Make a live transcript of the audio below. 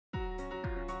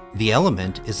The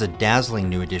Element is a dazzling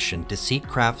new addition to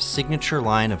Seatcraft's signature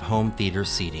line of home theater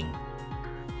seating.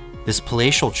 This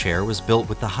palatial chair was built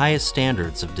with the highest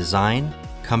standards of design,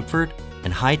 comfort,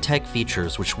 and high-tech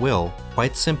features which will,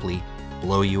 quite simply,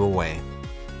 blow you away.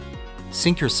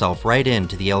 Sink yourself right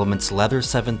into the Element's Leather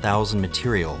 7000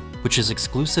 material, which is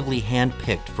exclusively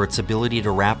hand-picked for its ability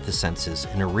to wrap the senses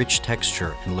in a rich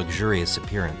texture and luxurious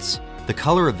appearance. The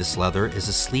color of this leather is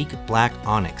a sleek black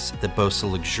onyx that boasts a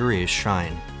luxurious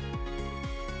shine.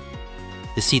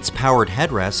 The seat's powered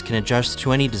headrest can adjust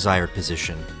to any desired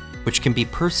position, which can be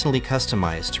personally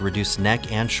customized to reduce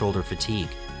neck and shoulder fatigue.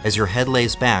 As your head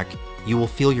lays back, you will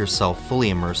feel yourself fully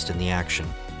immersed in the action.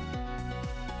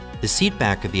 The seat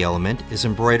back of the Element is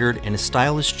embroidered in a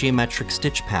stylish geometric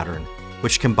stitch pattern,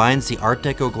 which combines the Art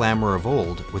Deco glamour of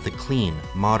old with a clean,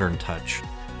 modern touch.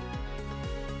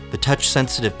 The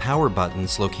touch-sensitive power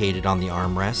buttons located on the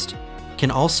armrest can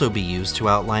also be used to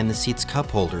outline the seat's cup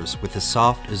holders with a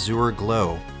soft azure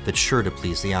glow that's sure to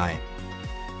please the eye.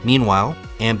 Meanwhile,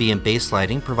 ambient bass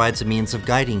lighting provides a means of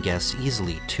guiding guests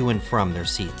easily to and from their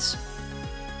seats.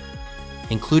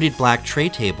 Included black tray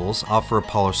tables offer a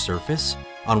polished surface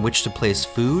on which to place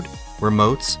food,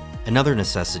 remotes, and other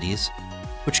necessities,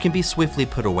 which can be swiftly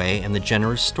put away in the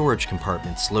generous storage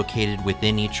compartments located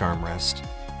within each armrest.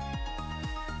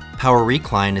 Power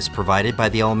recline is provided by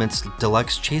the Element's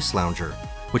Deluxe Chaise Lounger,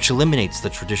 which eliminates the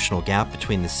traditional gap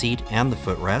between the seat and the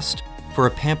footrest for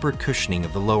a pampered cushioning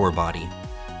of the lower body.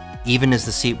 Even as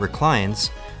the seat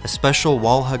reclines, a special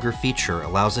wall hugger feature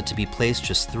allows it to be placed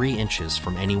just 3 inches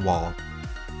from any wall.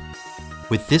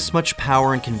 With this much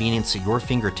power and convenience at your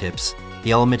fingertips, the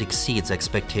Element exceeds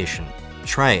expectation.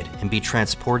 Try it and be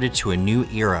transported to a new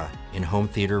era in home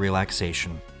theater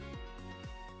relaxation.